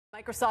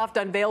Microsoft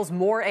unveils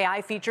more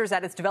AI features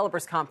at its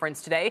developers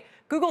conference today.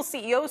 Google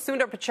CEO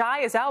Sundar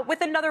Pichai is out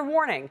with another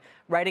warning,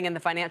 writing in the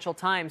Financial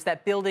Times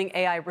that building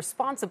AI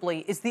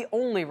responsibly is the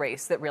only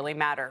race that really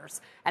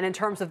matters. And in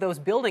terms of those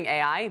building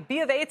AI,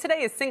 BofA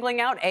today is singling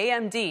out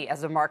AMD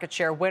as a market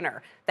share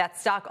winner. That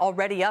stock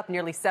already up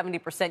nearly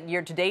 70%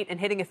 year to date and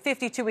hitting a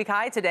 52-week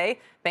high today.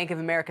 Bank of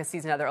America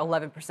sees another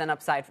 11%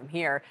 upside from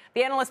here.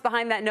 The analyst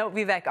behind that note,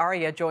 Vivek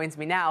Arya, joins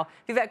me now.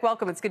 Vivek,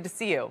 welcome. It's good to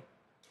see you.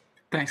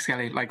 Thanks,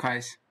 Kelly.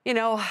 Likewise. You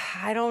know,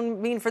 I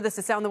don't mean for this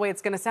to sound the way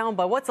it's going to sound,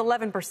 but what's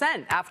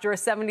 11% after a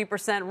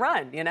 70%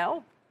 run, you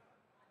know?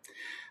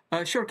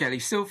 Sure, Kelly.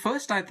 So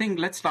first, I think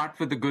let's start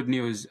with the good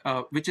news,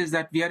 which is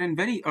that we are in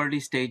very early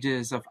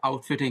stages of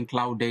outfitting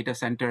cloud data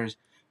centers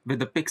with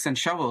the picks and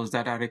shovels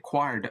that are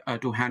required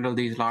to handle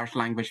these large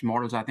language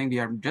models. I think we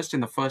are just in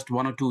the first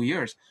 1 or 2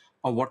 years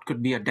of what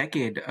could be a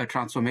decade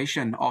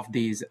transformation of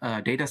these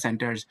data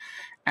centers.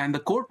 And the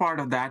core part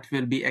of that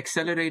will be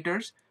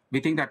accelerators. We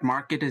think that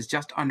market is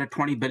just under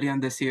 $20 billion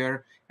this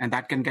year, and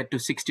that can get to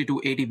 $60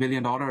 to $80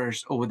 billion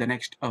over the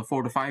next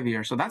 4 to 5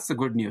 years. So that's the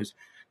good news.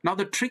 Now,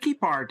 the tricky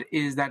part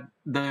is that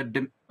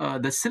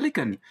the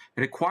silicon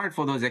required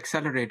for those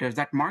accelerators,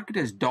 that market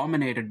is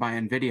dominated by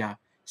Nvidia,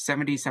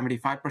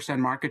 75%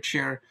 market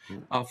share,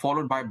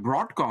 followed by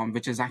Broadcom,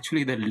 which is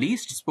actually the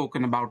least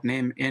spoken about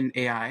name in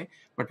AI,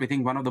 but we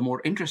think one of the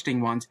more interesting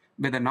ones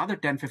with another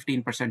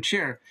 10-15%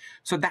 share.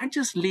 So that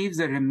just leaves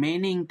the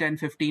remaining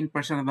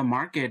 10-15% of the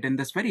market in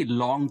this very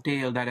long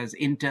tail that is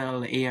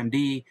Intel,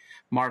 AMD,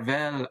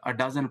 Marvell, a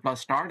dozen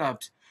plus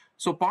startups.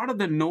 So part of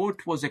the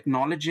note was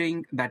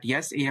acknowledging that,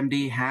 yes,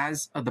 AMD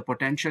has the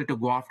potential to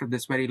go after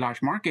this very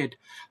large market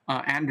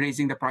and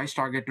raising the price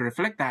target to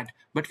reflect that.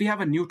 But we have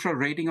a neutral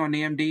rating on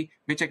AMD,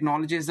 which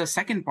acknowledges the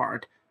second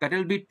part, that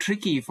it'll be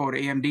tricky for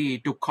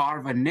AMD to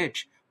carve a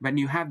niche when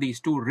you have these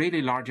two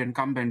really large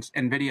incumbents,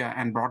 Nvidia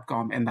and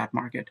Broadcom, in that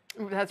market.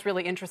 That's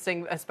really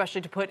interesting,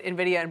 especially to put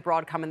Nvidia and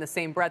Broadcom in the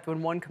same breath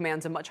when one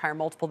commands a much higher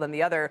multiple than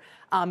the other.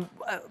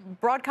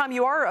 Broadcom,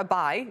 you are a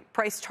buy.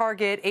 Price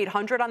target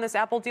 800 on this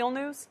Apple deal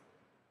news?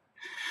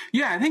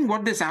 Yeah, I think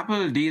what this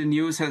Apple deal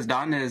news has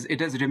done is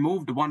it has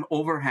removed one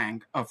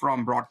overhang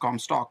from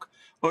Broadcom stock.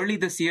 Early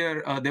this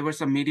year, there were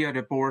some media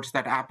reports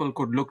that Apple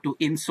could look to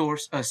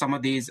insource some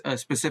of these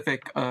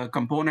specific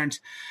components.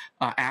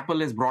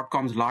 Apple is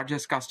Broadcom's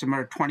largest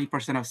customer,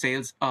 20% of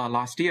sales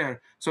last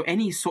year. So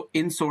any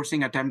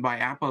insourcing attempt by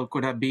Apple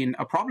could have been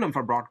a problem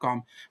for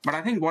Broadcom. But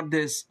I think what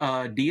this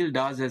deal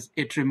does is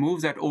it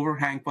removes that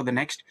overhang for the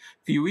next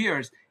few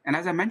years. And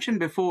as I mentioned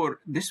before,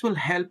 this will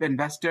help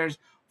investors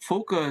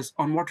focus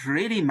on what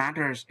really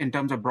matters in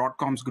terms of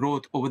Broadcom's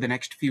growth over the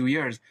next few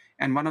years.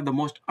 And one of the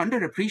most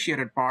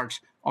underappreciated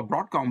parts of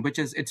Broadcom, which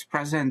is its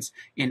presence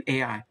in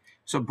AI.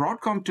 So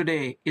Broadcom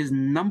today is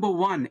number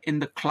one in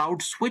the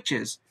cloud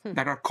switches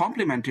that are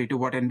complementary to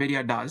what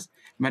Nvidia does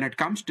when it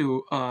comes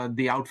to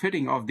the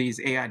outfitting of these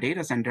AI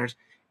data centers.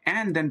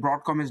 And then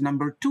Broadcom is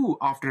number two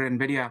after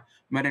Nvidia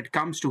when it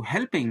comes to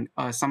helping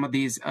some of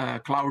these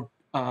cloud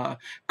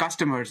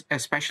customers,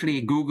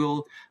 especially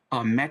Google,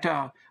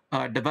 Meta,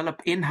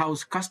 develop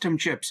in-house custom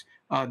chips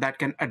that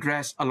can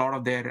address a lot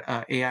of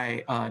their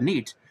AI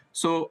needs.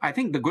 So I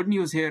think the good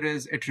news here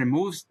is it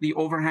removes the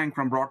overhang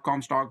from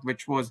Broadcom stock,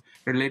 which was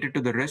related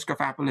to the risk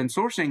of Apple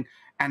insourcing,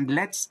 and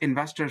lets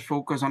investors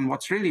focus on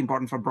what's really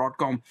important for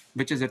Broadcom,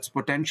 which is its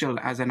potential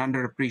as an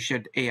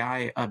underappreciated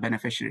AI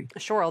beneficiary.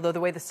 Sure, although the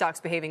way the stock's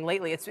behaving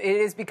lately, it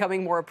is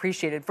becoming more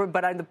appreciated.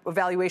 But on the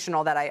valuation,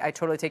 all that, I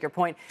totally take your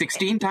point.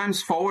 16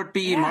 times forward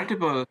PE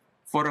multiple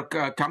for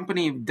a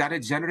company that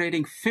is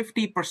generating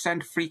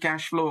 50% free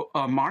cash flow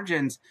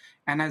margins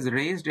and has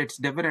raised its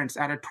dividends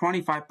at a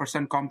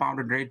 25%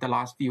 compounded rate the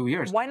last few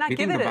years. Why not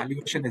give it? The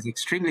valuation is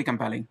extremely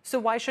compelling. So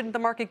why shouldn't the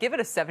market give it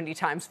a 70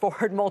 times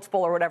forward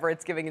multiple or whatever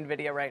it's giving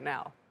Nvidia right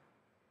now?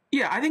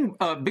 Yeah, I think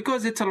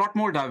because it's a lot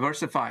more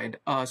diversified.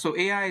 So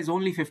AI is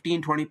only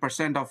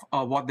 15-20%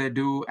 of what they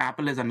do.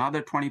 Apple is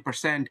another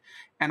 20%.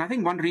 And I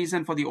think one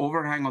reason for the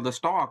overhang of the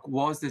stock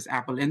was this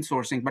Apple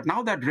insourcing. But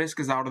now that risk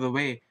is out of the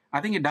way,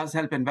 I think it does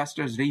help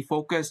investors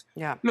refocus.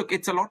 Yeah. Look,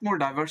 it's a lot more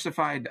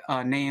diversified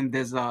name.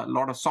 There's a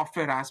lot of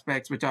software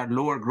aspects which are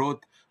lower growth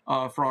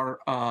for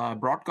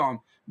Broadcom.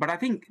 But I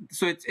think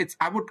so.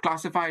 I would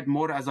classify it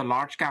more as a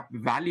large cap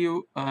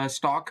value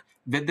stock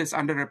with this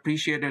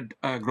underappreciated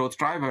growth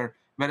driver,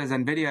 whereas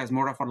Nvidia is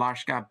more of a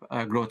large cap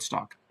growth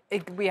stock.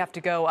 We have to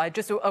go.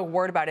 Just a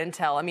word about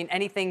Intel. I mean,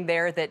 anything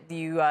there that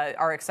you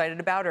are excited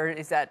about, or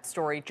is that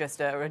story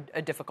just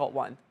a difficult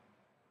one?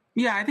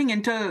 Yeah, I think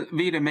Intel,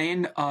 we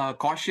remain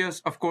cautious.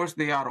 Of course,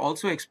 they are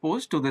also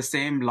exposed to the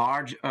same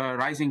large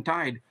rising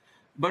tide.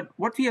 But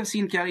what we have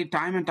seen, Kelly,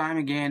 time and time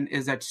again,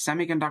 is that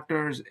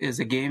semiconductors is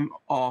a game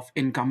of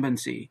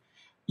incumbency.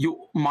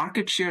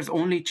 Market shares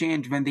only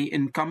change when the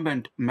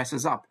incumbent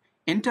messes up.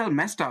 Intel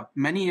messed up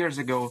many years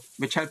ago,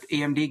 which helped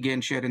AMD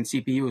gain share in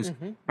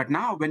CPUs. But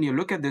now, when you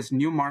look at this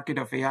new market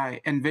of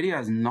AI,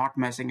 Nvidia is not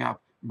messing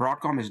up.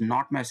 Broadcom is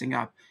not messing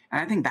up. And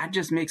I think that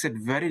just makes it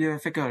very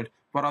difficult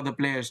for other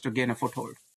players to gain a foothold.